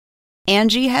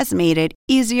Angie has made it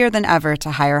easier than ever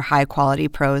to hire high-quality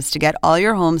pros to get all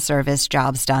your home service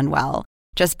jobs done well.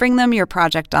 Just bring them your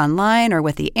project online or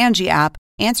with the Angie app,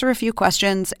 answer a few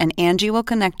questions, and Angie will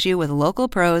connect you with local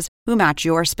pros who match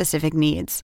your specific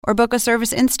needs. Or book a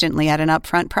service instantly at an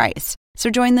upfront price. So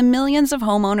join the millions of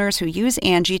homeowners who use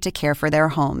Angie to care for their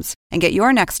homes and get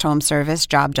your next home service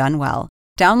job done well.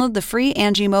 Download the free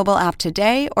Angie mobile app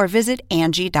today or visit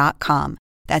Angie.com.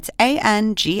 That's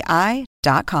ANGI.com.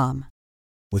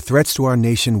 With threats to our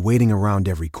nation waiting around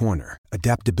every corner,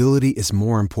 adaptability is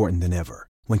more important than ever.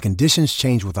 When conditions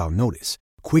change without notice,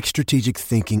 quick strategic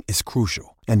thinking is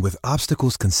crucial. And with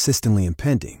obstacles consistently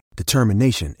impending,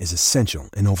 determination is essential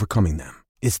in overcoming them.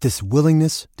 It's this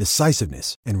willingness,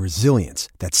 decisiveness, and resilience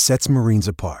that sets Marines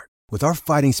apart. With our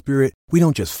fighting spirit, we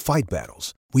don't just fight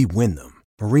battles, we win them.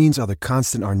 Marines are the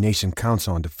constant our nation counts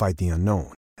on to fight the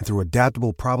unknown. And through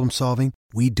adaptable problem solving,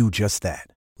 we do just that.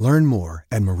 Learn more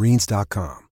at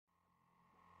marines.com.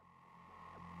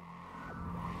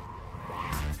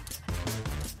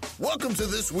 Welcome to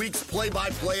this week's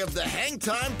play-by-play of the Hang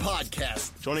Time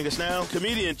Podcast. Joining us now,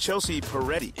 comedian Chelsea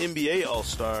Peretti, NBA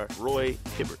All-Star Roy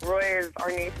Hibbert. Roy is our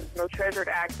nation's most treasured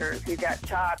actor. He's got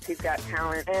chops, he's got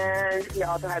talent, and he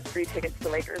also has free tickets to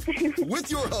Lakers games. With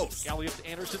your hosts, Elliot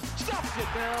Anderson stops it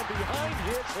down behind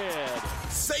his head.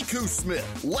 Sekou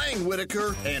Smith, Lang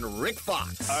Whitaker, and Rick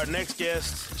Fox. Our next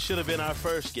guest should have been our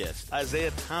first guest, Isaiah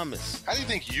Thomas. How do you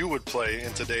think you would play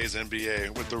in today's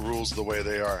NBA with the rules the way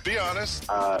they are? Be honest.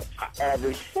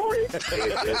 Average 40.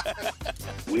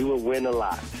 We will win a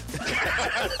lot.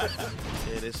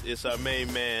 And it's our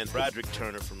main man, Roderick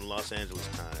Turner from the Los Angeles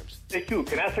Times. Hey, Q,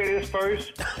 can I say this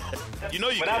first? You know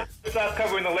you when can. I started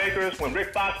covering the Lakers, when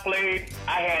Rick Fox played,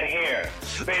 I had hair.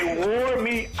 They wore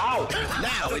me out.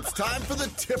 Now it's time for the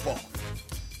tip-off.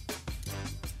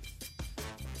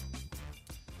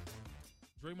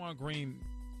 Draymond Green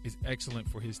is excellent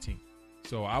for his team.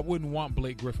 So I wouldn't want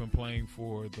Blake Griffin playing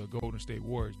for the Golden State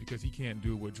Warriors because he can't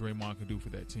do what Draymond can do for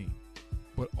that team.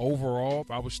 But overall, if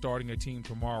I was starting a team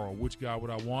tomorrow, which guy would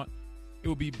I want? It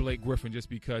would be Blake Griffin just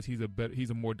because he's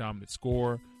a more dominant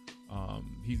scorer.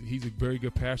 He's a very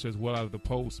good passer as well out of the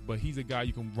post, but he's a guy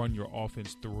you can run your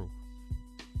offense through.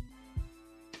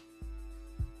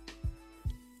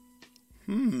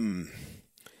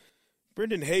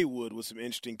 Brendan Haywood with some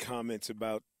interesting comments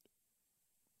about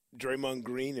Draymond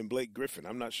Green and Blake Griffin.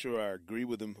 I'm not sure I agree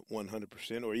with him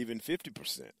 100% or even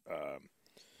 50%.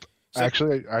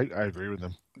 Actually, I agree with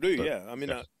them. Do you? Yeah. I mean,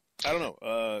 yeah. I don't know.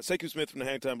 Sekou Smith from the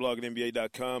Hangtime blog at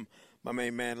NBA.com. My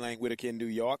main man, Lang Whitaker in New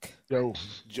York. Yo.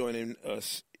 Joining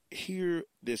us here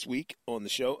this week on the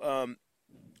show.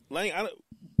 Lang,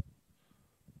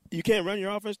 you can't run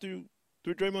your offense through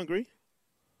Draymond Green?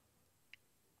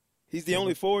 He's the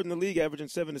only forward in the league averaging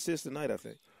 7 assists a night, I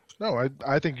think. No,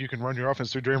 I think you can run your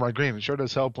offense through Draymond Green. It sure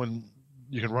does help when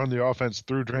you can run the offense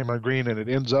through Draymond Green and it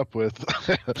ends up with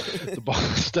the ball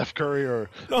Steph Curry or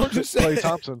Klay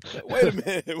Thompson. Wait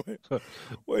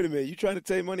a minute. You trying to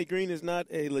say Money Green is not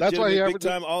a legitimate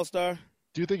big-time all-star?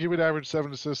 Do you think he would average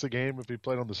 7 assists a game if he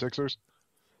played on the Sixers?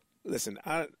 Listen,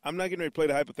 I'm not getting ready to play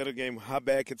the hypothetical game. How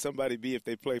bad could somebody be if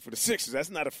they play for the Sixers?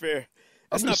 That's not fair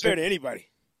to anybody.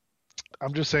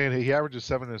 I'm just saying he averages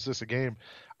 7 assists a game.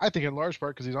 I think in large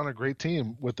part because he's on a great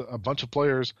team with a bunch of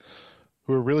players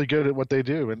who are really good at what they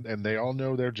do, and they all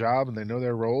know their job and they know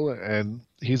their role, and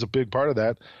he's a big part of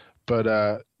that. But,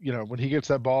 when he gets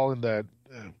that ball in that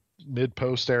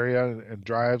mid-post area and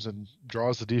drives and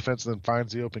draws the defense and then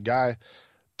finds the open guy,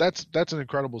 that's an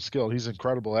incredible skill. He's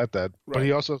incredible at that. Right. But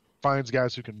he also finds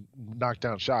guys who can knock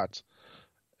down shots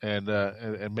and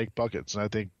make buckets. And I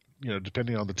think,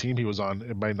 depending on the team he was on,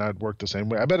 it might not work the same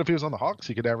way. I bet if he was on the Hawks,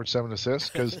 he could average 7 assists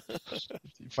because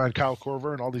you find Kyle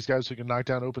Korver and all these guys who can knock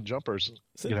down open jumpers.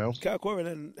 Kyle Korver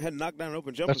hadn't knocked down an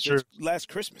open jumper since last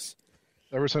Christmas.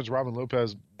 Ever since Robin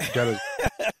Lopez got a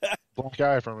black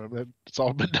eye from him, it's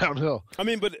all been downhill. I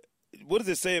mean, but what does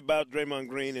it say about Draymond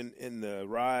Green and the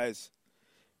rise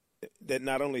that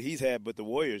not only he's had, but the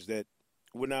Warriors that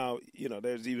we're now,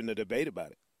 there's even a debate about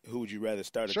it. Who would you rather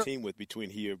start a team with between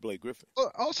he or Blake Griffin?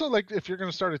 Well, also, if you're going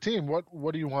to start a team,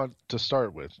 what do you want to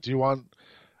start with? Do you want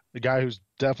a guy who's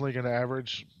definitely going to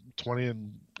average 20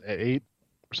 and 8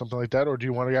 or something like that, or do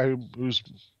you want a guy who's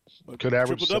could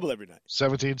average triple-double every night,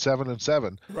 17, 7, and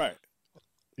 7? Right.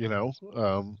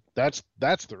 That's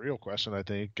the real question, I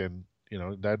think, and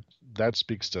that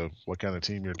speaks to what kind of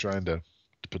team you're trying to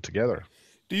put together.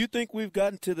 Do you think we've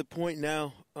gotten to the point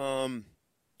now?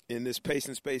 In this pace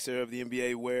and space era of the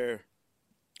NBA where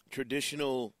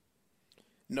traditional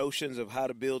notions of how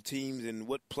to build teams and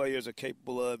what players are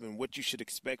capable of and what you should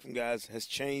expect from guys has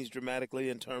changed dramatically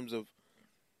in terms of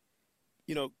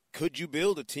could you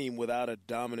build a team without a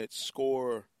dominant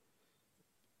scorer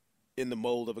in the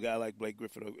mold of a guy like Blake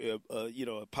Griffin,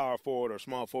 a power forward or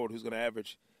small forward who's going to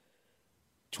average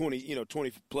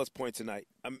 20-plus points a night?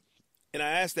 And I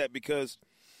ask that because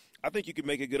I think you could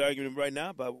make a good argument right now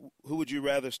about who would you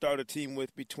rather start a team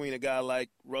with between a guy like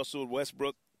Russell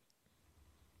Westbrook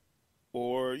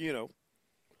or,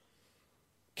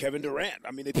 Kevin Durant.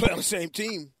 I mean, they play on the same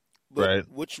team. But right.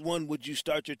 Which one would you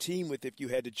start your team with if you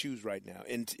had to choose right now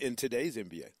in today's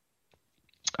NBA?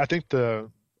 I think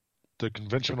the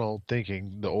conventional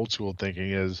thinking, the old school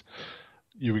thinking is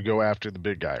you would go after the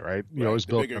big guy, right? You always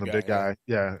build on a big guy.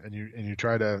 Yeah, and you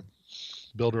try to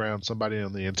build around somebody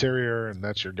on the interior, and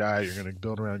that's your guy. You're going to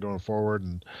build around going forward.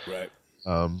 And right.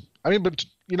 But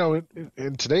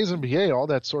in today's NBA, all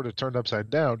that's sort of turned upside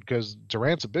down because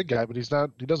Durant's a big guy, but he's not.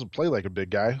 He doesn't play like a big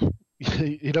guy.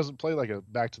 He doesn't play like a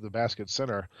back to the basket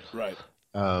center. Right.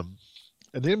 And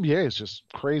the NBA is just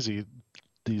crazy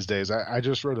these days. I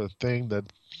just wrote a thing that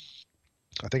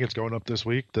I think it's going up this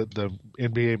week, the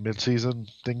NBA midseason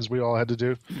things we all had to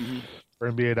do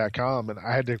for NBA.com. And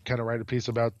I had to kind of write a piece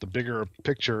about the bigger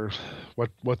picture,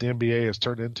 what the NBA has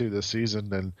turned into this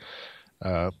season. And,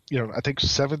 I think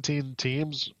 17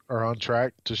 teams are on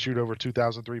track to shoot over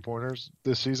 2,000 3-pointers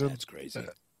this season. That's crazy.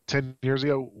 10 years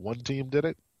ago, one team did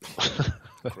it.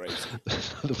 Crazy.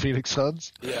 The Phoenix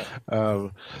Suns. Yeah.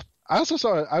 I also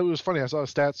saw it was funny. I saw a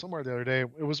stat somewhere the other day.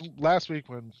 It was last week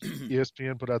when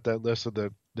ESPN put out that list of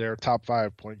their top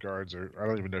 5 point guards, or I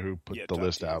don't even know who put the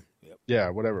list 10. out. Yep. Yeah,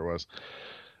 whatever it was.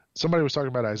 Somebody was talking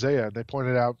about Isaiah, and they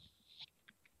pointed out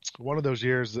one of those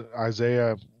years that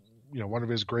Isaiah, one of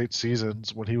his great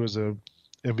seasons when he was a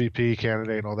MVP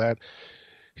candidate and all that,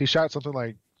 he shot something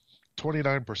like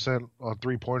 29% on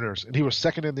 3-pointers, and he was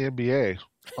second in the NBA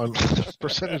on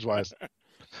percentage-wise.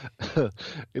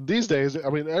 These days, I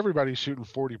mean, everybody's shooting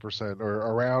 40% or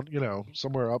around,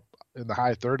 somewhere up in the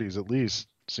high 30s at least,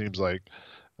 seems like.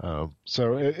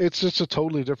 So it's just a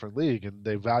totally different league, and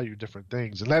they value different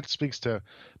things. And that speaks to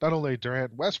not only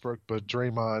Durant, Westbrook, but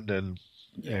Draymond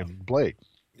and Blake.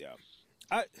 Yeah.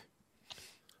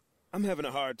 I'm having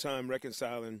a hard time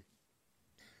reconciling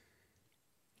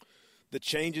the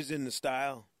changes in the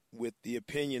style with the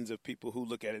opinions of people who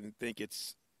look at it and think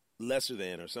it's lesser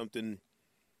than or something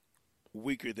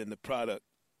weaker than the product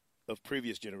of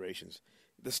previous generations.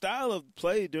 The style of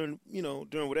play during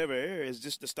whatever era is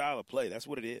just the style of play. That's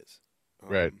what it is.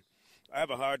 Right. I have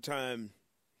a hard time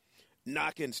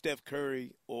knocking Steph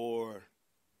Curry or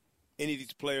any of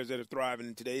these players that are thriving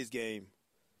in today's game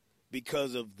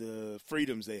because of the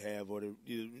freedoms they have or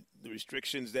the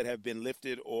restrictions that have been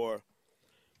lifted or,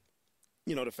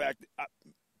 the fact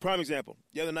prime example,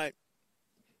 the other night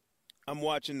I'm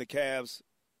watching the Cavs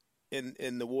and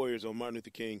the Warriors on Martin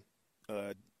Luther King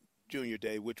Jr.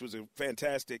 Day, which was a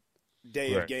fantastic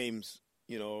day of games,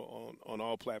 on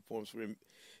all platforms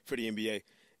for the NBA.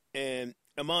 And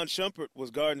Iman Shumpert was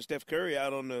guarding Steph Curry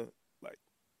out on the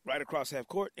right across half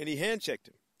court, and he hand checked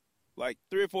him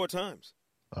 3 or 4 times.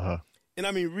 Uh-huh. And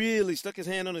I mean, really stuck his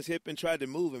hand on his hip and tried to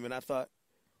move him. And I thought,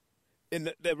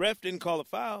 and the ref didn't call a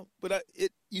foul, but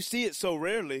you see it so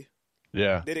rarely.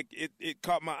 Yeah. That it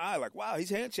caught my eye. Wow, he's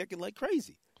hand checking like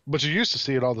crazy. But you used to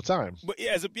see it all the time. But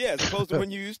as opposed to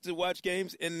when you used to watch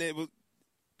games and it was,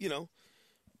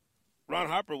 Ron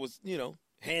Harper was,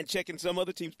 hand checking some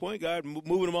other team's point guard,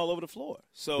 moving them all over the floor.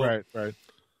 So right.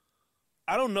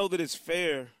 I don't know that it's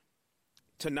fair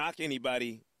to knock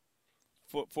anybody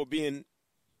for being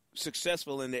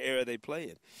successful in the era they play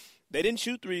in. They didn't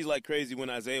shoot threes like crazy when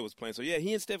Isaiah was playing. So, yeah,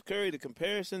 he and Steph Curry, the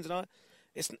comparisons and all,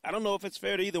 I don't know if it's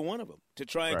fair to either one of them to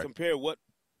try and compare what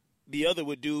the other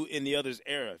would do in the other's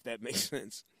era, if that makes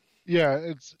sense.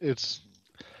 Yeah, it's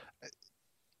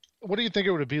 – what do you think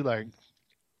it would be like?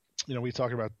 We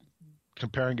talk about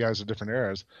comparing guys to different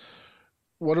eras.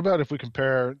 What about if we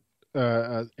compare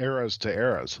eras to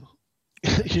eras?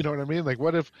 You know what I mean?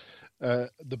 What if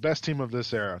the best team of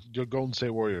this era, the Golden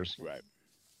State Warriors, right,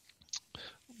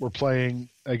 were playing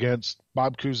against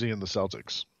Bob Cousy and the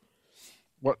Celtics?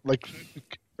 What,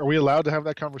 are we allowed to have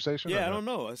that conversation? Yeah, I don't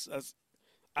know.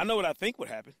 I know what I think would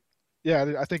happen.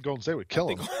 Yeah, I think Golden State would kill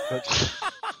him.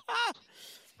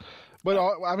 But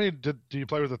I mean, do you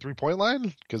play with a 3-point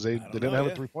line? Because they didn't have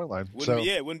a 3-point line.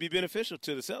 It wouldn't be beneficial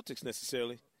to the Celtics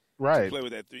necessarily. Right. To play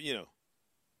with that,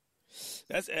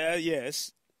 That's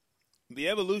yes. The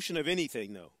evolution of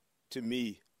anything, though, to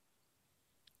me,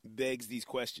 begs these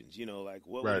questions.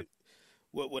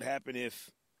 What would happen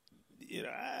if,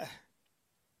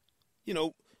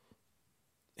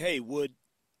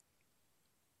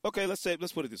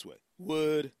 let's put it this way.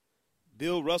 Would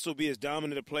Bill Russell be as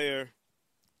dominant a player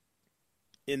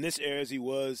in this era as he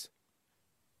was,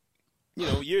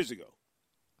 years ago.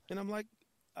 And I'm like,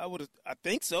 I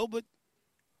think so, but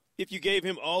if you gave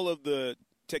him all of the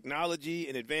technology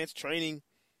and advanced training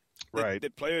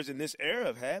that players in this era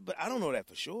have had, but I don't know that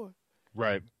for sure.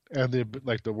 Right. And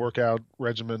the workout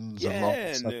regimens and all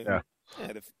that stuff.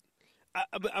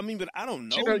 But I don't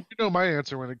know. You know my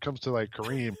answer when it comes to like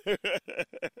Kareem.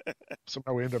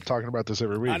 Somehow we end up talking about this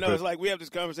every week. I know, it's like we have this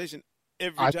conversation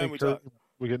every time we talk.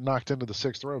 We get knocked into the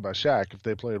sixth row by Shaq if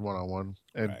they played one-on-one.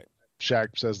 And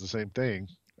Shaq says the same thing,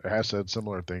 or has said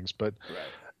similar things. But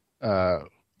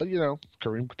Kareem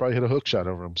could probably hit a hook shot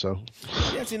over him. So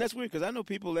yeah, see, that's weird because I know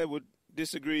people that would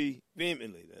disagree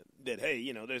vehemently that hey,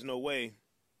 there's no way.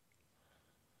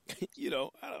 I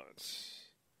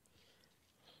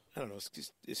don't know.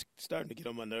 It's starting to get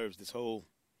on my nerves. This whole,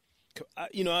 I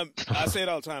say it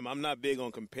all the time. I'm not big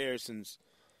on comparisons.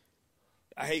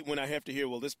 I hate when I have to hear,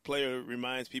 well, this player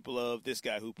reminds people of this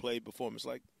guy who played before him. It's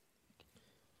like,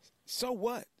 so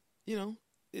what?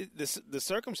 The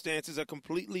circumstances are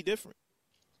completely different.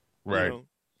 Right.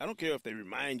 I don't care if they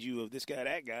remind you of this guy,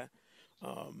 that guy.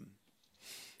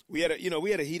 We had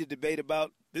a heated debate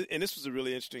about, and this was a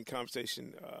really interesting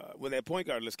conversation when that point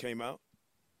guard list came out.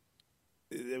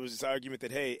 There was this argument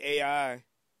that, hey, AI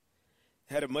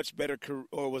had a much better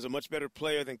was a much better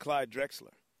player than Clyde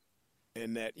Drexler,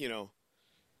 and that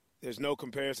there's no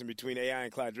comparison between AI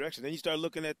and Clyde Drexler. Then you start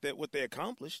looking at what they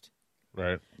accomplished,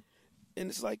 right? And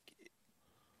it's like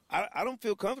I don't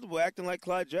feel comfortable acting like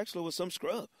Clyde Drexler was some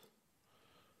scrub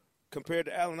compared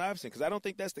to Allen Iverson because I don't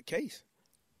think that's the case.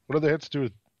 What does that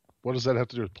have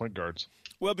to do with point guards?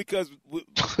 Well, because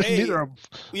neither of them.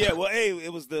 Yeah, well,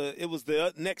 it was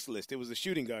the next list. It was the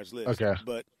shooting guards list. Okay.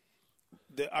 But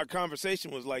our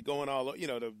conversation was like going all,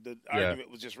 the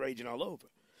argument was just raging all over.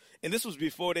 And this was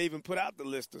before they even put out the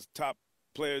list of top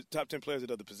 10 players at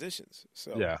other positions.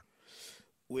 So yeah.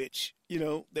 Which,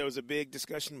 there was a big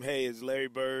discussion. Hey, is Larry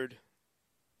Bird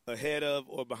ahead of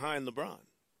or behind LeBron?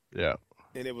 Yeah.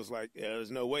 And it was like, there's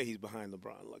no way he's behind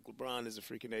LeBron. Like, LeBron is a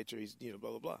freak of nature. He's,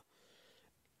 blah, blah, blah.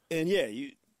 And,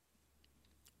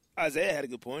 Isaiah had a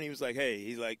good point. He was like,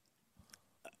 hey,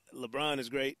 LeBron is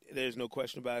great. There's no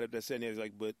question about it. That's saying he's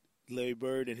like, but Larry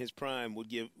Bird in his prime would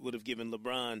have given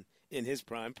LeBron in his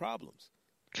prime problems.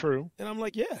 True. And I'm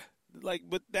like, yeah. Like,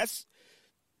 but that's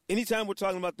 – anytime we're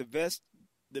talking about the best,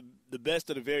 the best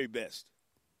of the very best,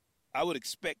 I would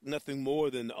expect nothing more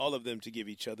than all of them to give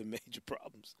each other major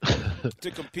problems.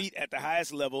 To compete at the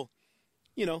highest level,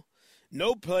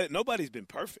 nobody's been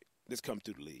perfect that's come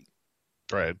through the league.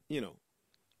 Right.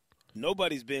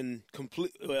 Nobody's been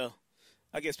complete. Well,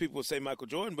 I guess people would say Michael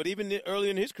Jordan, but even early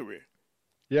in his career.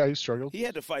 Yeah, he struggled. He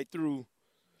had to fight through,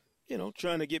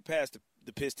 trying to get past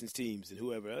the Pistons teams and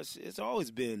whoever else. It's always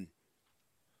been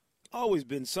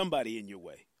somebody in your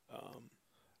way.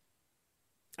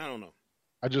 I don't know.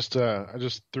 I just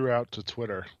threw out to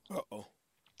Twitter. Uh-oh.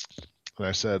 And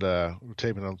I said, we're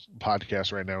taping a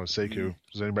podcast right now with Sekou. Mm-hmm.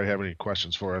 Does anybody have any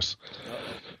questions for us?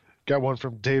 Uh-oh. Got one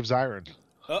from Dave Ziron.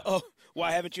 Uh-oh.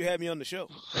 Why haven't you had me on the show?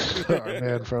 Our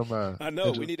man from I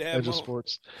know, we need to have him on.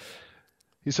 Sports.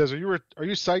 He says, are you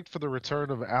psyched for the return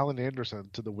of Allen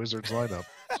Anderson to the Wizards lineup?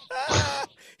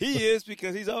 He is,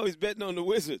 because he's always betting on the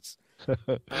Wizards.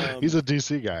 He's a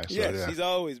DC guy. So, yes, yeah. He's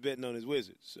always betting on his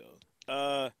Wizards. So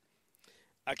I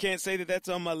can't say that that's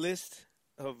on my list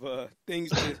of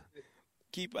things to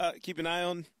keep an eye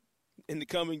on in the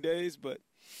coming days. But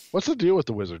what's the deal with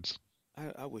the Wizards?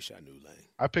 I wish I knew, Lane.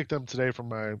 I picked them today for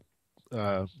my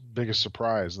biggest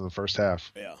surprise in the first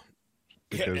half. Yeah,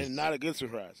 and not a good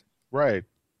surprise. Right,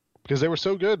 because they were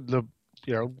so good,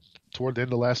 toward the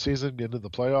end of last season, into the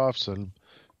playoffs, and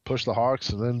pushed the Hawks,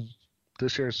 and then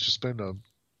this year it's just been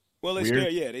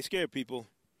they scare people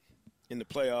in the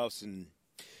playoffs. And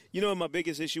what my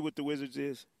biggest issue with the Wizards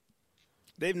is?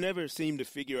 They've never seemed to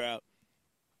figure out,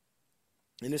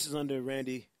 and this is under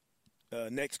Randy,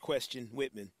 next question,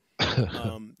 Whitman.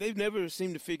 They've never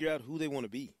seemed to figure out who they want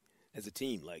to be as a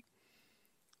team. Like,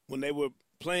 when they were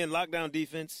playing lockdown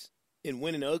defense and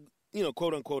winning,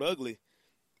 quote unquote ugly,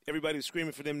 everybody was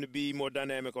screaming for them to be more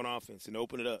dynamic on offense and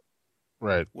open it up.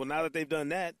 Right. Well, now that they've done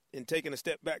that and taken a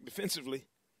step back defensively,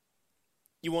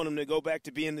 you want them to go back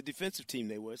to being the defensive team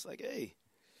they were. It's like, hey,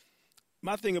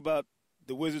 my thing about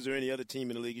the Wizards or any other team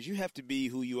in the league is you have to be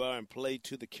who you are and play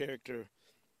to the character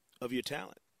of your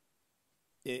talent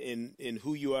in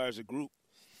who you are as a group.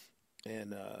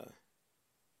 And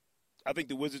I think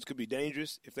the Wizards could be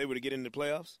dangerous if they were to get into the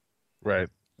playoffs. Right.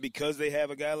 Because they have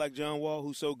a guy like John Wall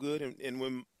who's so good, and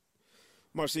when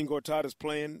Marcin Gortat is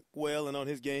playing well and on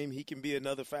his game, he can be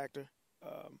another factor.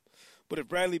 But if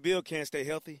Bradley Beal can't stay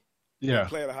healthy, Yeah. and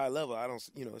play at a high level. I don't,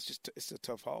 it's a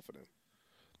tough haul for them.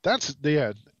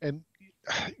 And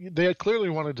they had clearly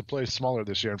wanted to play smaller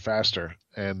this year and faster.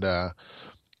 And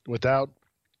without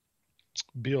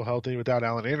Beal healthy, without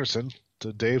Allen Anderson,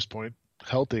 to Dave's point,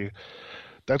 healthy,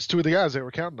 that's two of the guys they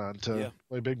were counting on to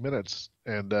play big minutes.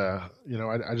 And, I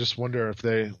just wonder if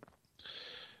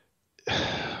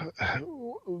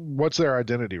what's their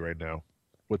identity right now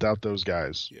without those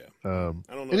guys? Yeah. I don't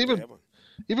know if they have one.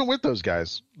 Even with those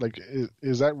guys, like,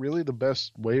 is that really the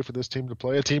best way for this team to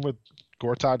play? A team with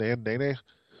Gortat and Nene?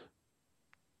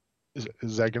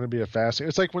 Is that going to be a fast?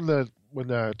 It's like when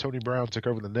Tony Brown took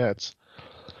over the Nets,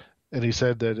 and he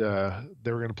said that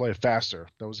they were going to play faster.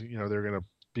 That was, they were going to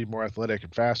be more athletic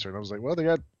and faster. And I was like, well, they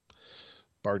got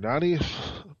Bargnani,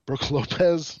 Brooke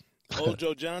Lopez,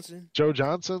 Joe Johnson. Joe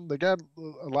Johnson. They got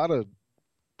a lot of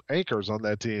anchors on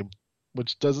that team,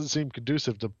 which doesn't seem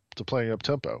conducive to playing up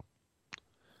tempo.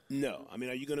 No. I mean,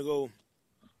 are you going to go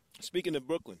 – speaking of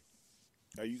Brooklyn,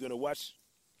 are you going to watch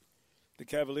the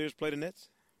Cavaliers play the Nets?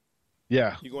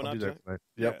 Yeah. You going out tonight? Yep.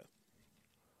 Yeah.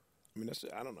 I mean,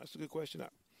 I don't know. That's a good question.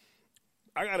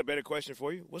 I got a better question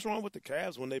for you. What's wrong with the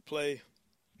Cavs when they play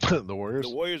the Warriors?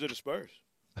 The Warriors or the Spurs?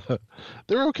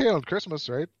 They were okay on Christmas,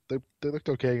 right? They looked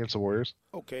okay against the Warriors.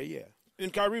 Okay, yeah.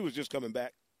 And Kyrie was just coming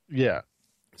back. Yeah.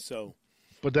 So.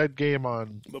 But that game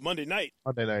on. But Monday night,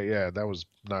 yeah, that was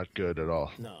not good at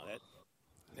all. No,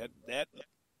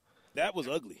 that was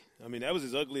ugly. I mean, that was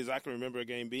as ugly as I can remember a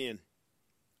game being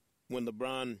when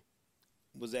LeBron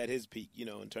was at his peak.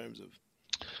 In terms of.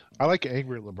 I like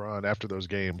angry LeBron after those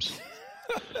games.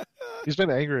 He's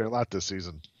been angry a lot this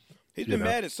season. He's been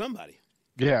mad at somebody.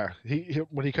 Yeah, he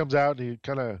when he comes out, he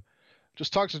kind of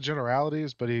just talks in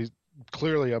generalities, but he's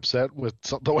clearly upset with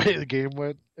the way the game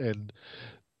went and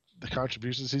the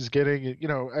contributions he's getting.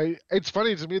 It's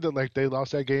funny to me that like they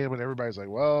lost that game and everybody's like,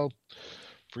 well,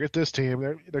 forget this team.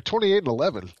 They're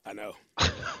 28-11. I know.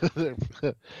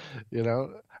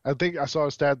 I think I saw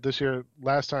a stat this year.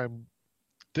 A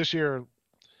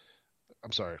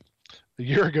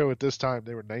year ago at this time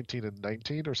they were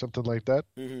 19-19 or something like that.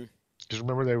 Mm-hmm. Just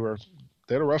remember they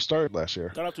had a rough start last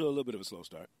year. Got off to a little bit of a slow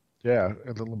start. Yeah,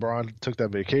 and then LeBron took that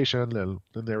vacation, and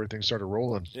then everything started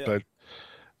rolling. Yeah.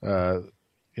 But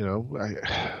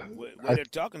they're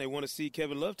talking, they want to see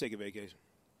Kevin Love take a vacation.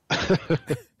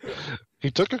 He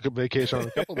took a vacation on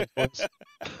a couple of points.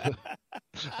 I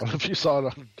don't know if you saw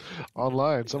it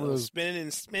online. Some of those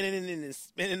spinning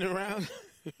around.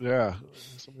 Yeah,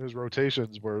 some of his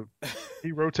rotations were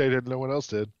he rotated, no one else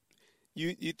did.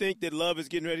 You think that Love is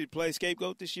getting ready to play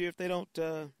scapegoat this year if they don't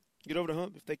get over the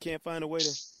hump, if they can't find a way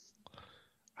to?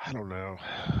 I don't know.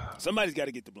 Somebody's got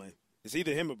to get the blame. It's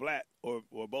either him or Blatt or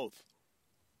both.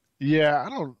 Yeah, I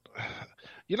don't.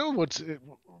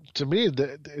 To me,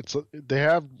 they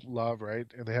have Love, right,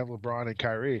 and they have LeBron and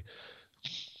Kyrie,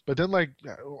 but then like,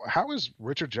 how is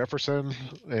Richard Jefferson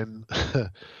and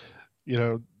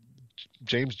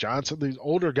James Johnson, these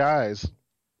older guys?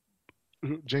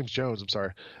 James Jones, I'm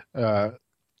sorry.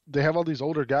 They have all these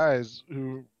older guys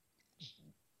who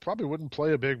probably wouldn't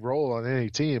play a big role on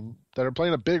any team that are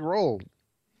playing a big role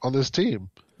on this team.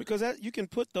 Because you can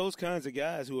put those kinds of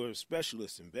guys who are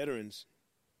specialists and veterans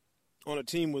on a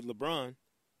team with LeBron.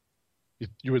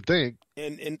 You would think.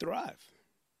 And thrive.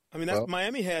 I mean,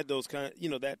 Miami had those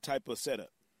that type of setup.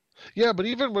 Yeah, but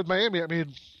even with Miami, I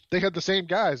mean, they had the same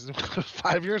guys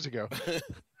 5 years ago.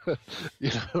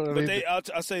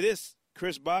 I'll say this.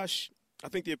 Chris Bosh, I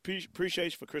think the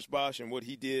appreciation for Chris Bosh and what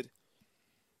he did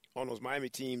on those Miami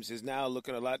teams is now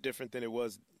looking a lot different than it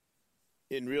was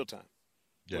in real time.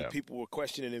 Yeah. When people were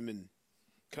questioning him and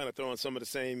kind of throwing some of the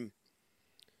same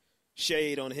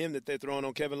shade on him that they're throwing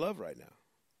on Kevin Love right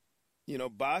now.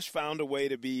 Bosh found a way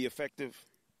to be effective.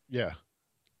 Yeah.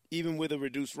 Even with a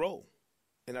reduced role.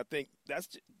 And I think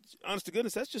that's, honest to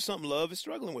goodness, that's just something Love is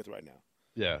struggling with right now.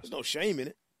 Yeah. There's no shame in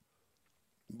it.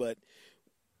 But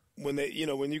when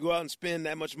when you go out and spend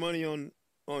that much money on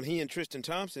he and Tristan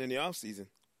Thompson in the offseason,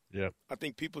 yeah, I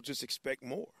think people just expect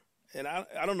more. And I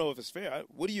don't know if it's fair.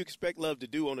 What do you expect Love to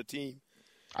do on a team?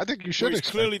 I think you should. He's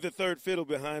clearly the third fiddle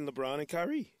behind LeBron and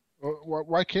Kyrie.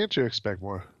 Why can't you expect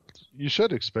more? You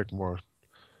should expect more.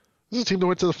 This is a team that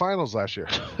went to the finals last year.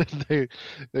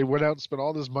 they went out and spent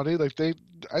all this money.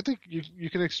 I think you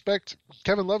can expect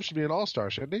Kevin Love should be an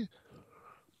all-star, shouldn't he?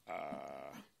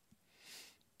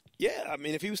 Yeah, I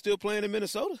mean, if he was still playing in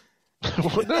Minnesota.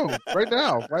 Well, no, right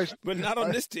now. But not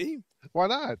on this team. Why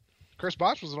not? Chris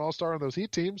Bosh was an all-star on those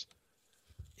Heat teams.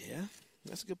 Yeah,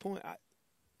 that's a good point.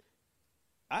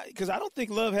 Because I don't think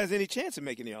Love has any chance of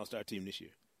making the all-star team this year.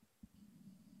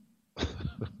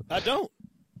 I don't.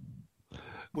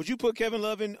 Would you put Kevin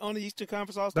Love on the Eastern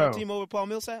Conference All-Star No. team over Paul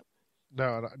Millsap?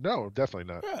 No,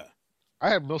 definitely not. Yeah. I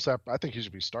have Millsap. I think he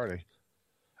should be starting.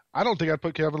 I don't think I'd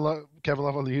put Kevin Love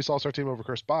on the East All-Star team over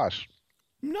Chris Bosh.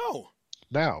 No.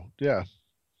 Now, yeah.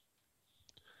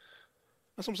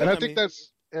 That's what I'm saying. And I think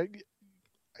that's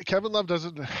Kevin Love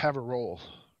doesn't have a role.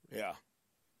 Yeah.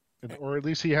 Or at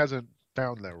least he hasn't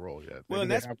found that role yet. Well,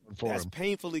 Maybe and that's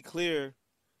painfully clear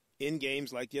in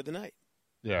games like the other night.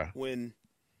 Yeah. When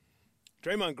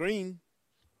Draymond Green,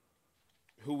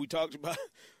 who we talked about,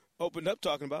 opened up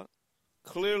talking about,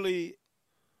 clearly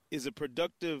is a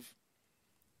productive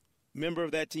member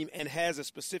of that team and has a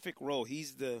specific role. He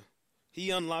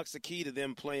unlocks the key to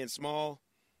them playing small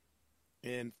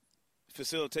and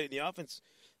facilitating the offense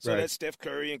so that Steph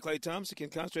Curry and Klay Thompson can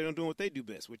concentrate on doing what they do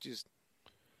best, which is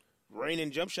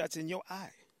raining jump shots in your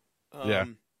eye.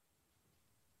 And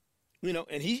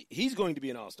he's going to be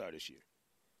an all-star this year.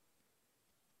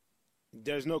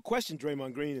 There's no question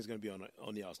Draymond Green is going to be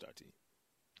on the all-star team.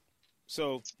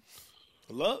 So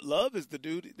Love is the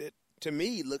dude that, to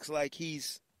me, looks like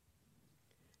he's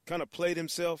kind of played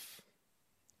himself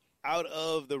out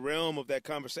of the realm of that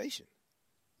conversation.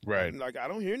 Right. Like, I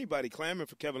don't hear anybody clamoring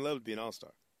for Kevin Love to be an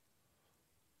all-star.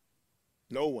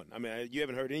 No one. I mean, you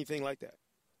haven't heard anything like that.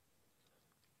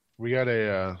 We got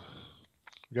a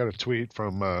tweet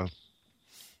from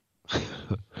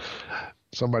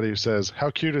somebody who says, "How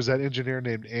cute is that engineer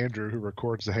named Andrew who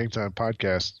records the Hangtime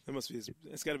podcast?" That must be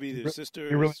it's got to be his sister.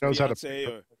 He really knows how to.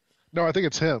 Or... No, I think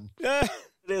it's him. It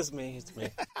is me. It's me.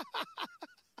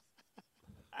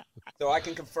 So I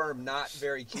can confirm, not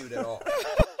very cute at all.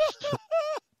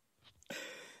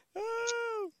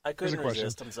 I couldn't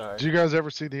resist. I'm sorry. Do you guys ever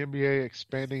see the NBA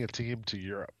expanding a team to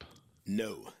Europe?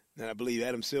 No, and I believe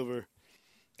Adam Silver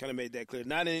kind of made that clear.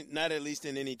 Not at least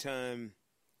in any time.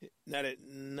 Not at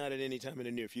any time in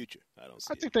the near future. I don't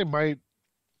see. I think they might.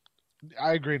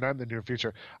 I agree, not in the near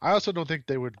future. I also don't think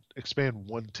they would expand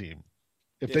one team.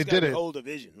 If they did it, whole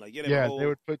division, like they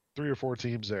would put 3 or 4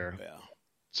 teams there. Yeah.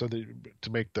 So to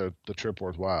make the trip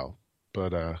worthwhile,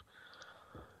 but I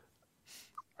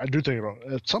do think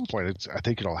at some point I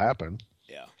think it'll happen.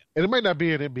 Yeah. And it might not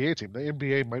be an NBA team. The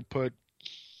NBA might put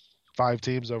 5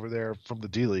 teams over there from the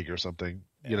D League or something,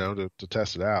 to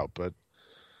test it out. But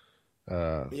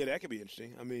yeah, that could be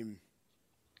interesting. I mean,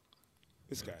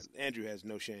 this guy Andrew has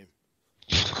no shame.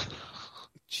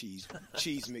 Cheese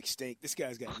mix stink. This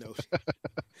guy's got no shame.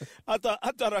 I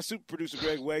thought our super producer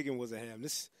Greg Wagon was a ham.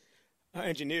 Our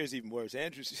engineer is even worse.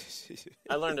 Andrew's.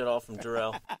 I learned it all from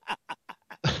Jarrell.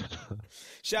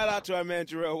 Shout out to our man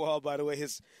Jarrell Wall, by the way.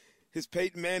 His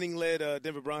Peyton Manning-led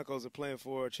Denver Broncos are playing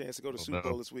for a chance to go to Super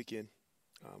Bowl this weekend.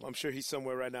 I'm sure he's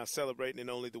somewhere right now celebrating in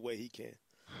only the way he can.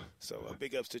 So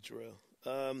big ups to Jarrell.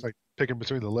 It's like picking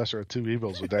between the lesser of 2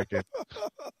 evils with that game.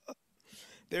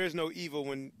 There is no evil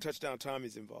when Touchdown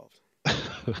Tommy's involved.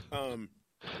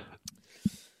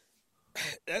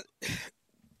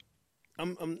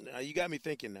 You got me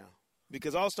thinking now,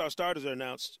 because All-Star starters are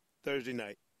announced Thursday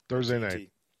night.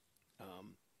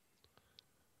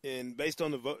 And based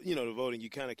on the vote, the voting, you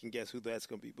kind of can guess who that's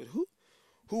going to be. But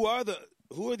who are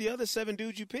the other 7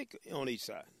 dudes you pick on each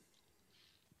side?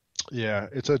 Yeah,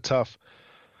 it's tough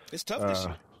this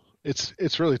year.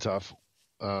 It's really tough,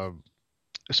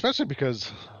 especially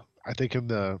because I think in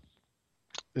the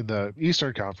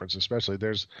Eastern Conference, especially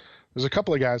there's a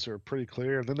couple of guys who are pretty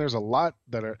clear, and then there's a lot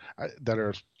that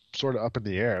are sort of up in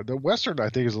the air. The Western, I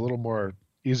think, is a little more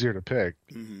easier to pick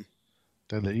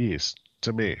than the East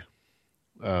to me.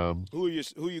 Who are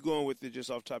you going with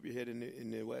just off the top of your head in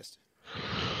the West?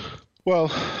 Well,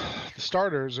 the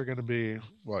starters are going to be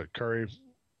Curry,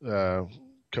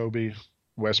 Kobe,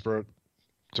 Westbrook,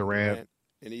 Durant,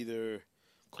 and either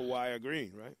Kawhi or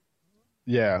Green, right?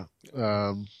 Yeah.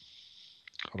 Hold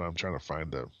on, I'm trying to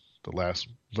find the last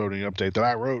voting update that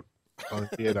I wrote on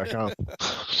NBA.com.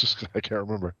 I can't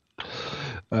remember.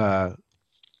 And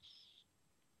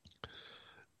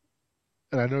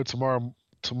I know tomorrow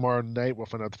night we'll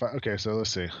find out the fact. Okay, so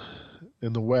let's see.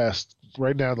 In the West,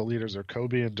 right now the leaders are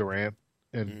Kobe and Durant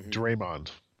and Draymond.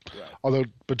 Right.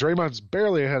 But Draymond's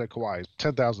barely ahead of Kawhi,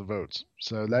 10,000 votes.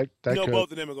 So that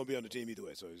both of them are going to be on the team either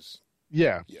way. So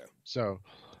yeah. So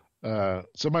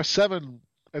my 7,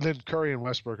 and then Curry and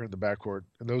Westbrook are in the backcourt,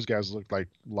 and those guys look like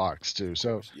locks too.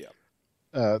 So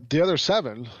the other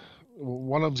 7,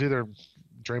 one of them's either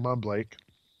Draymond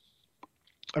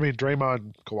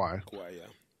Kawhi. Kawhi,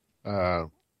 yeah.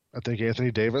 I think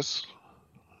Anthony Davis.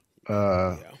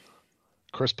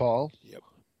 Chris Paul. Yep.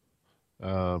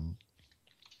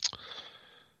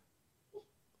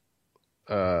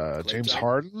 James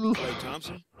Harden. Klay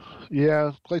Thompson.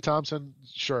 Yeah, Klay Thompson,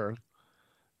 sure.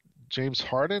 James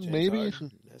Harden, James maybe.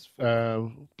 Harden. That's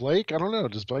Blake, I don't know.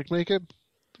 Does Blake make it?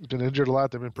 He's been injured a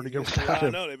lot. They've been pretty good without him.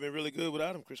 I know they've been really good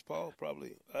without him. Chris Paul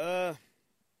probably. I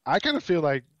kind of feel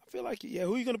like. Who are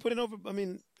you going to put in over? I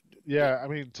mean. Yeah, I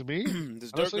mean, to me,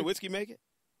 does Dirk Nowitzki make it?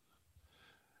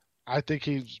 I think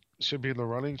he should be in the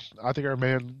running. I think our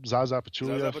man Zaza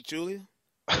Pachulia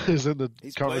is in the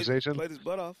conversation. Played his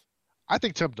butt off. I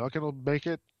think Tim Duncan will make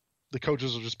it. The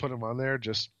coaches will just put him on there,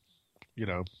 just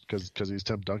because he's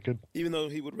Tim Duncan. Even though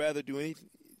he would rather do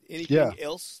anything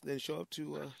else than show up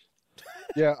to.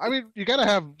 Yeah, I mean, you gotta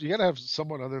have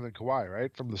someone other than Kawhi,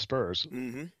 right, from the Spurs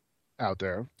out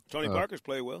there. Tony Parker's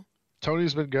played well.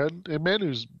 Tony's been good. And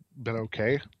Manu's been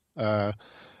okay.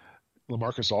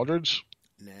 LaMarcus Aldridge,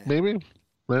 maybe.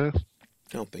 I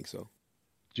don't think so.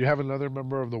 Do you have another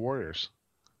member of the Warriors?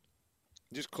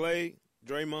 Just Clay,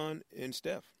 Draymond, and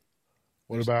Steph.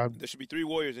 About? There should be 3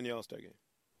 Warriors in the All-Star game.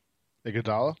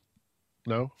 Iguodala?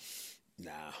 No?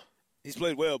 Nah. He's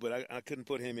played well, but I couldn't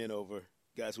put him in over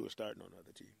guys who are starting on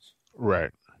other teams.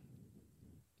 Right.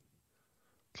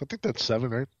 So I think that's 7,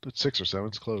 right? That's 6 or 7.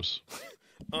 It's close.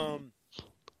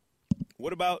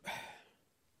 What about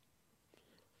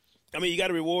 – I mean, you got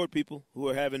to reward people who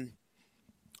are having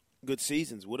good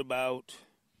seasons. What about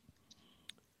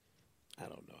 – I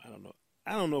don't know.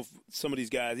 I don't know if some of these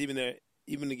guys, even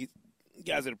the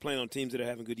guys that are playing on teams that are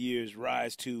having good years,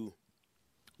 rise to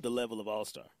the level of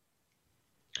All-Star.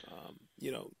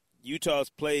 Utah's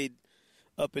played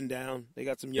up and down. They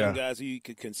got some young guys who you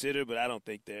could consider, but I don't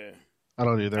think they're – I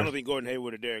don't either. I don't think Gordon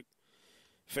Hayward or Derek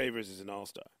Favors is an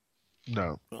All-Star.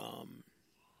 No.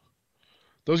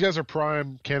 Those guys are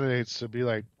prime candidates to be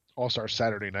like All-Star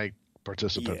Saturday night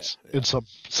participants in some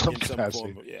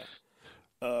capacity.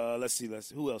 Form, let's see.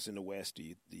 Who else in the West do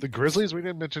you the Grizzlies? We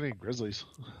didn't mention any Grizzlies.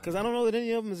 Because I don't know that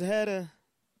any of them has had a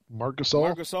Marc Gasol.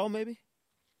 Marc Gasol, maybe.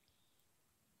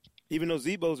 Even though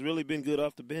Zebo's really been good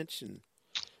off the bench and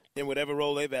in whatever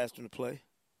role they've asked him to play.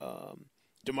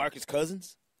 DeMarcus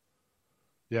Cousins.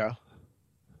 Yeah.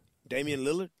 Damian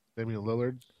Lillard.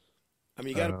 I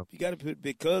mean, you got to put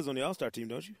Big Cuz on the All-Star team,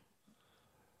 don't you?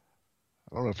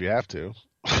 I don't know if you have to.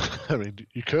 I mean,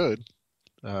 you could.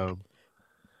 I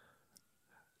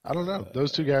don't know.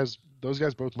 Those guys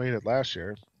both made it last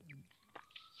year.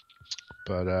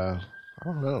 But I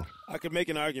don't know. I could make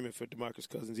an argument for DeMarcus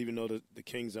Cousins, even though the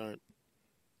Kings aren't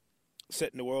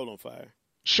setting the world on fire.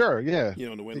 Sure, yeah.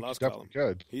 In the win-loss column.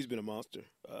 Good. He's been a monster.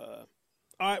 All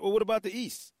right, well, what about the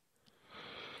East?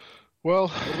 Well,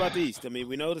 what about the East? I mean,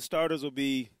 we know the starters will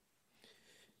be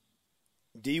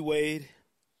D. Wade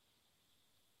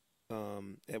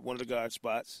at one of the guard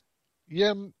spots.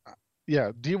 Yeah.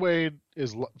 D. Wade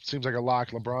seems like a lock.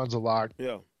 LeBron's a lock.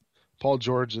 Yeah. Paul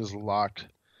George is locked.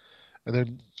 And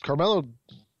then Carmelo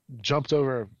jumped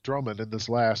over Drummond in this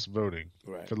last voting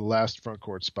for the last front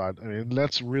court spot. I mean,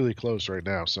 that's really close right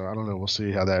now. So I don't know. We'll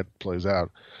see how that plays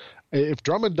out. If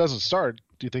Drummond doesn't start,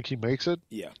 do you think he makes it?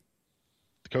 Yeah.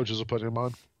 The coaches will put him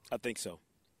on? I think so.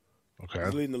 Okay.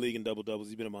 He's leading the league in double-doubles.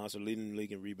 He's been a monster, leading the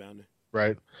league in rebounding.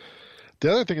 Right.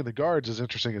 The other thing in the guards is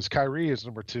interesting is Kyrie is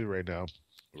number 2 right now.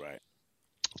 Right.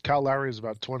 Kyle Lowry is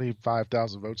about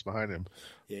 25,000 votes behind him.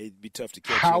 Yeah, he'd be tough to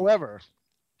catch. However,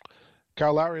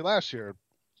 Kyle Lowry last year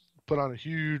put on a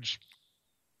huge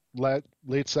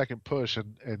late second push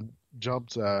and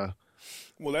jumped. Well,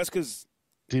 that's because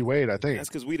D. Wade, I think. That's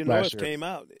because We the North came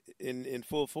out in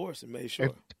full force and made sure.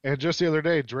 And just the other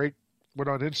day, Drake went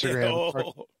on Instagram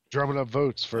and drumming up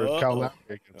votes for Kyle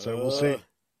Lowry. So we'll see.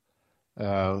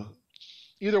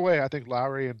 Either way, I think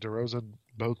Lowry and DeRozan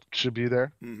both should be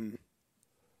there. Mm-hmm.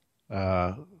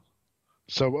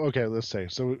 Okay, let's say.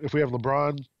 So if we have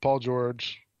LeBron, Paul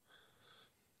George,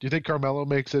 do you think Carmelo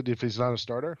makes it if he's not a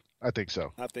starter? I think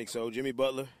so. I think so. Jimmy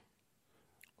Butler,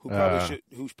 who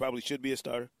probably should be a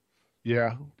starter.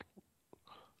 Yeah.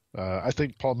 I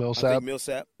think Paul Millsap. I think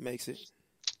Millsap makes it.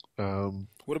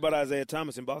 What about Isaiah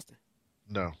Thomas in Boston?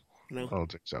 No. I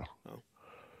don't think so. No.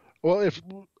 Well,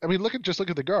 look at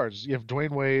the guards. You have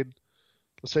Dwayne Wade.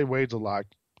 Let's say Wade's a lock.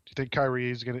 Do you think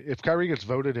Kyrie's if Kyrie gets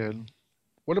voted in,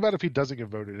 what about if he doesn't get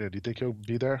voted in? Do you think he'll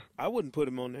be there? I wouldn't put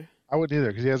him on there. I wouldn't either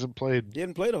because he hasn't played. He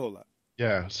hasn't played a whole lot.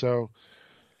 Yeah, so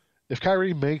if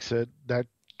Kyrie makes it, that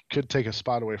could take a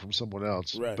spot away from someone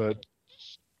else. Right. But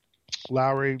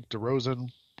Lowry,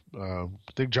 DeRozan, I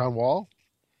think John Wall.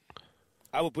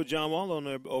 I would put John Wall on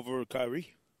there over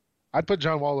Kyrie. I'd put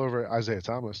John Wall over Isaiah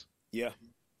Thomas. Yeah.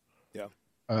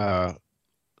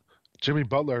 Jimmy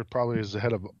Butler probably is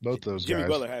ahead of both those guys. Jimmy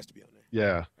Butler has to be on there.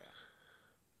 Yeah.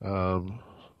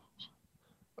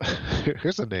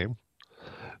 Here's a name.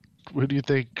 Who do you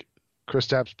think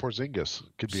Kristaps Porzingis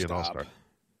could be an All-Star?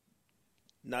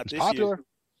 Not He's this popular. year.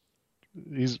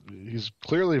 He's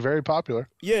clearly very popular.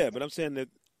 Yeah, but I'm saying that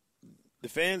the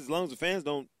fans, as long as the fans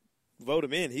don't vote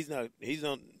him in, he's not. There's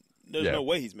no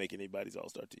way he's making anybody's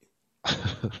All-Star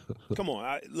team. Come on,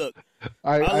 I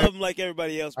love him like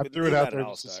everybody else, but he's not an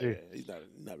All-Star. Yeah, he's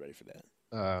not ready for that.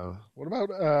 What about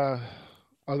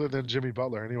other than Jimmy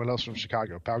Butler? Anyone else from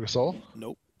Chicago? Pau Gasol?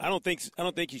 Nope. I don't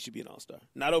think he should be an All-Star.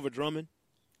 Not over Drummond.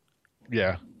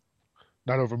 Yeah.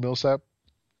 Not over Millsap?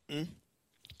 Mm?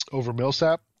 Over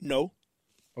Millsap? No.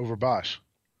 Over Bosh?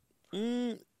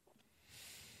 That's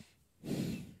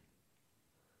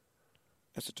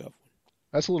a tough one.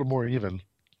 That's a little more even.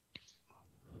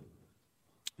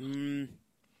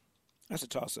 That's a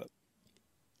toss-up.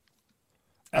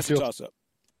 That's a toss-up.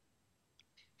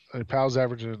 I mean, Powell's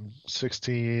averaging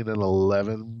 16 and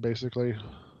 11, basically.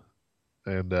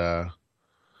 And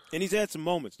he's had some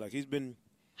moments. Like, he's been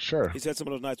 – sure. He's had some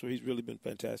of those nights where he's really been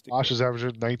fantastic. Bosh is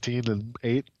averaging 19 and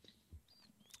 8.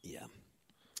 Yeah.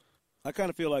 I kind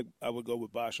of feel like I would go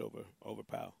with Bosh over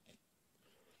Powell.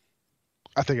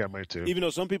 I think I might too. Even though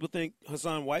some people think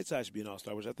Hassan Whiteside should be an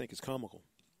All-Star, which I think is comical.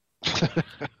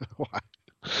 Why?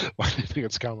 Why do you think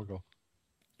it's comical?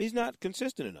 He's not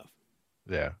consistent enough.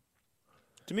 Yeah.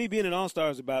 To me, being an All-Star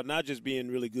is about not just being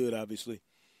really good, obviously,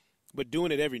 but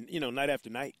doing it every, night after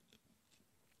night.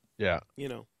 Yeah.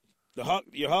 Your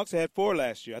Hawks had 4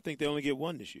 last year. I think they only get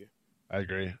 1 this year. I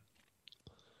agree.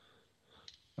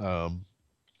 The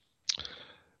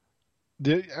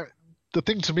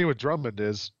thing to me with Drummond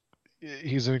is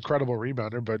he's an incredible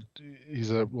rebounder, but he's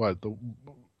the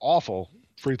awful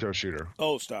free throw shooter.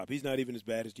 Oh, stop. He's not even as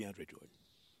bad as DeAndre Jordan.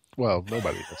 Well,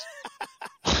 nobody is.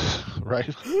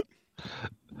 Right?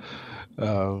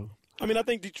 I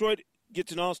think Detroit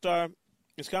gets an All-Star.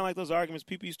 It's kind of like those arguments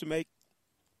people used to make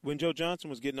when Joe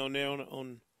Johnson was getting on there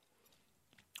on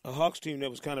a Hawks team that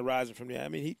was kind of rising from there. I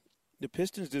mean, the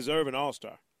Pistons deserve an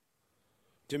All-Star.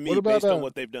 To me, based on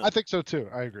what they've done. I think so, too.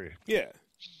 I agree. Yeah.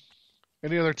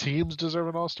 Any other teams deserve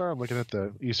an All-Star? I'm looking at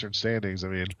the Eastern standings. I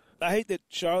mean, I hate that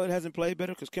Charlotte hasn't played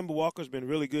better because Kemba Walker's been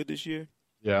really good this year.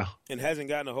 Yeah. And hasn't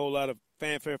gotten a whole lot of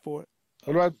fanfare for it.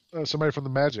 What about somebody from the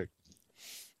Magic?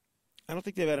 I don't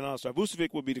think they've had an All-Star.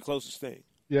 Vucevic would be the closest thing.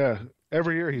 Yeah.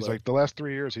 Every year he's the last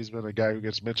 3 years he's been a guy who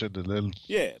gets mentioned and then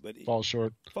falls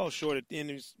short. Falls short at the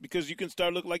end because you can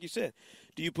start looking like you said.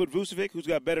 Do you put Vucevic, who's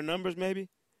got better numbers maybe,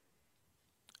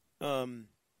 over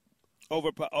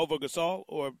Gasol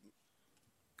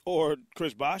or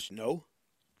Chris Bosh? No.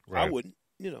 Right. I wouldn't.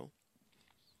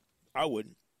 I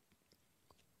wouldn't.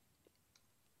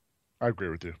 I agree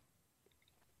with you.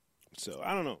 So,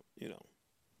 I don't know,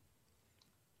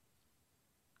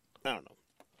 I don't know.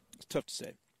 It's tough to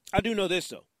say. I do know this,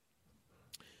 though.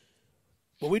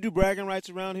 When we do bragging rights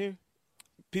around here,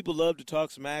 people love to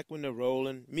talk smack when they're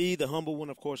rolling. Me, the humble one,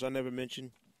 of course, I never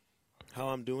mention how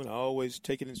I'm doing. I always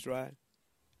take it in stride.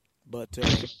 But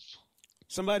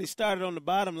somebody started on the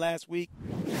bottom last week.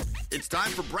 It's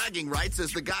time for bragging rights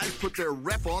as the guys put their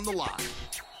rep on the line.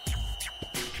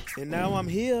 And now I'm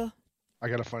here. I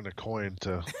got to find a coin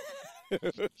to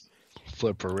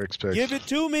flip for Rick's pick. Give it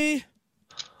to me.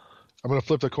 I'm going to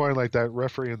flip the coin like that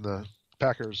referee in the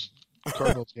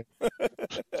Packers-Cardinals game.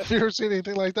 Have you ever seen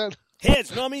anything like that?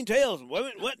 Heads, no, I mean tails.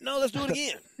 What? No, let's do it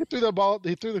again. He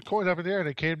threw the coin up in the air, and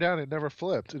it came down. It never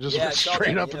flipped. It just went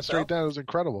straight up and straight down. It was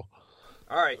incredible.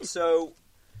 All right, so,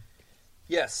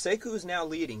 yes, Sekou is now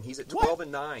leading. He's at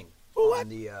 12-9 on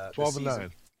the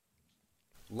 12-9.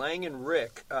 Lang and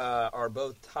Rick are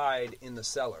both tied in the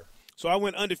cellar. So I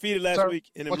went undefeated last week,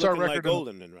 and I'm looking like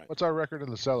golden then, right? What's our record in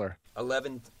the cellar?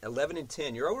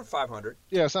 11-10. You're over 500.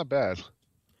 Yeah, it's not bad.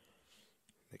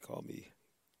 They call me.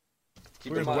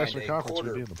 Keep in mind, a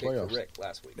quarter in the playoffs. Rick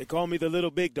last week. They call me the little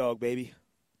big dog, baby.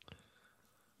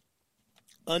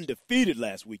 Undefeated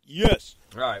last week, yes.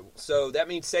 All right, so that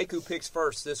means Sekou picks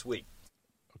first this week.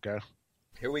 Okay.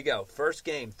 Here we go. First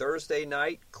game, Thursday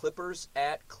night, Clippers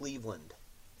at Cleveland.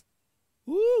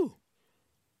 Woo!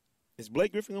 Is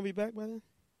Blake Griffin going to be back by then?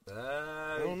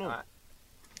 I don't know.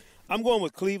 I'm going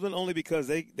with Cleveland only because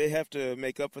they have to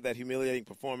make up for that humiliating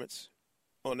performance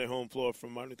on their home floor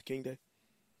from Martin Luther King Day.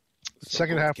 So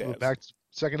second half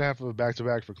of a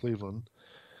back-to-back for Cleveland.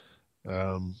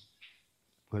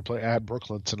 They play at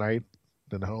Brooklyn tonight,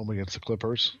 then home against the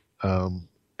Clippers. And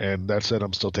that said,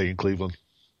 I'm still taking Cleveland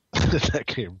in that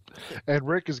game. And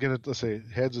Rick is going to, let's say,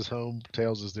 heads is home,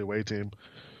 tails is the away team.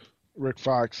 Rick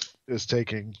Fox is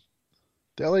taking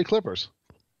the LA Clippers.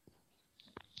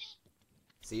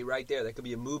 See right there, that could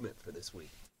be a movement for this week.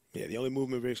 Yeah, the only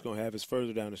movement Rick's going to have is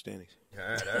further down the standings. All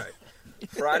right.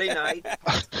 Friday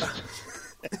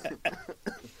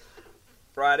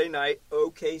night,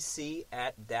 OKC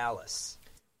at Dallas.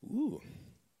 Ooh.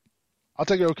 I'll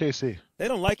take OKC. They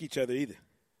don't like each other either.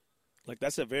 Like,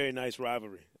 that's a very nice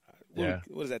rivalry. Yeah.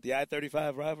 What is that, the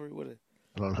I-35 rivalry? What is it?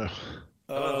 I don't know.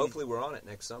 Hopefully we're on it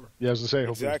next summer. Yeah, I was going to say,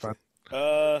 hopefully exactly. it's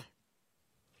fine.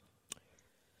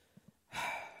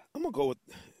 I'm going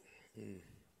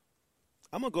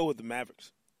to go with the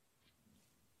Mavericks.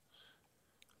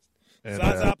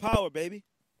 Zaza power, baby.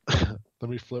 Let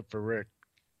me flip for Rick.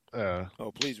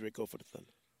 Please, Rick, go for the Thunder.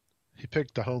 He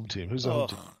picked the home team. Who's the home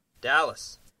team?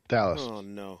 Dallas. Oh,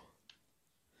 no.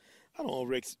 I don't want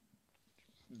Rick's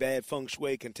bad feng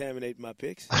shui contaminate my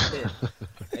picks.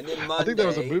 And then Monday, I think that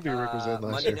was a movie Rick was in last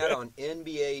Monday year. night on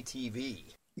NBA TV.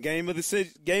 Game of the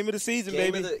season,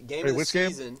 baby. Game of the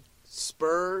season.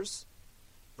 Spurs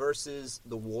versus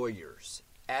the Warriors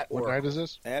at What Oracle. night is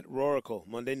this? At Oracle,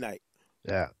 Monday night.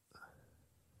 Yeah.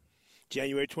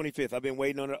 January 25th. I've been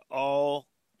waiting on it all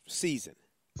season.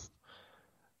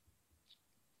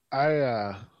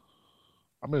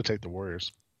 I'm going to take the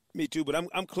Warriors. Me too, but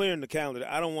I'm clearing the calendar.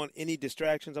 I don't want any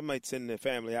distractions. I might send the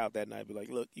family out that night. Be like,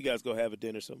 look, you guys go have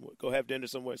dinner somewhere. Go have dinner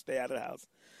somewhere. Stay out of the house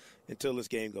until this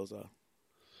game goes off.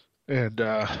 And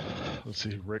let's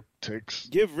see, Rick takes.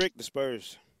 Give Rick the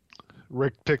Spurs.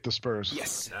 Rick picked the Spurs.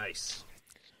 Yes. Nice.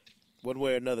 One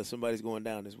way or another, somebody's going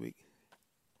down this week.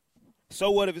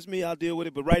 So what if it's me? I'll deal with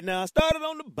it. But right now, I started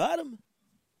on the bottom.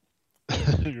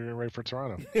 You're ready for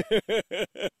Toronto.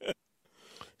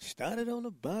 Started on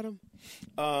the bottom.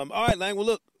 All right, Lang. Well,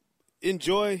 look,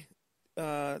 enjoy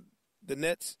the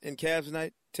Nets and Cavs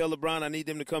night. Tell LeBron I need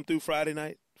them to come through Friday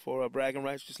night for bragging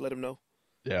rights. Just let him know.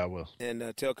 Yeah, I will.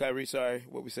 And tell Kyrie, sorry,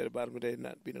 what we said about him today,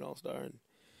 not being an all-star. And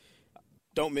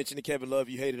don't mention the Kevin Love.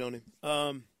 You hated on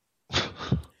him.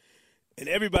 And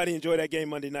everybody enjoy that game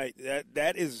Monday night.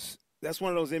 That's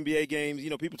one of those NBA games. You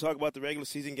know, people talk about the regular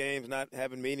season games not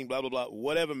having meaning, blah, blah, blah.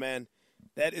 Whatever, man.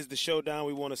 That is the showdown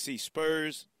we want to see.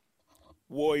 Spurs,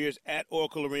 Warriors at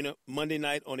Oracle Arena Monday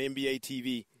night on NBA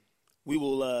TV. We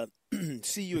will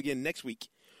see you again next week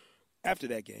after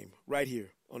that game right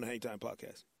here on the Hang Time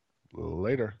Podcast.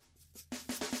 Later.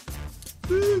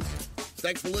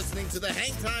 Thanks for listening to the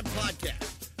Hang Time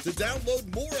Podcast. To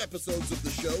download more episodes of the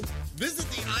show, visit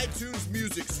the iTunes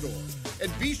Music Store.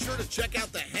 And be sure to check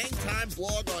out the Hang Time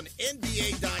blog on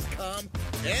NBA.com.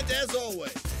 And as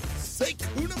always, say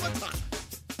Kuna Matata.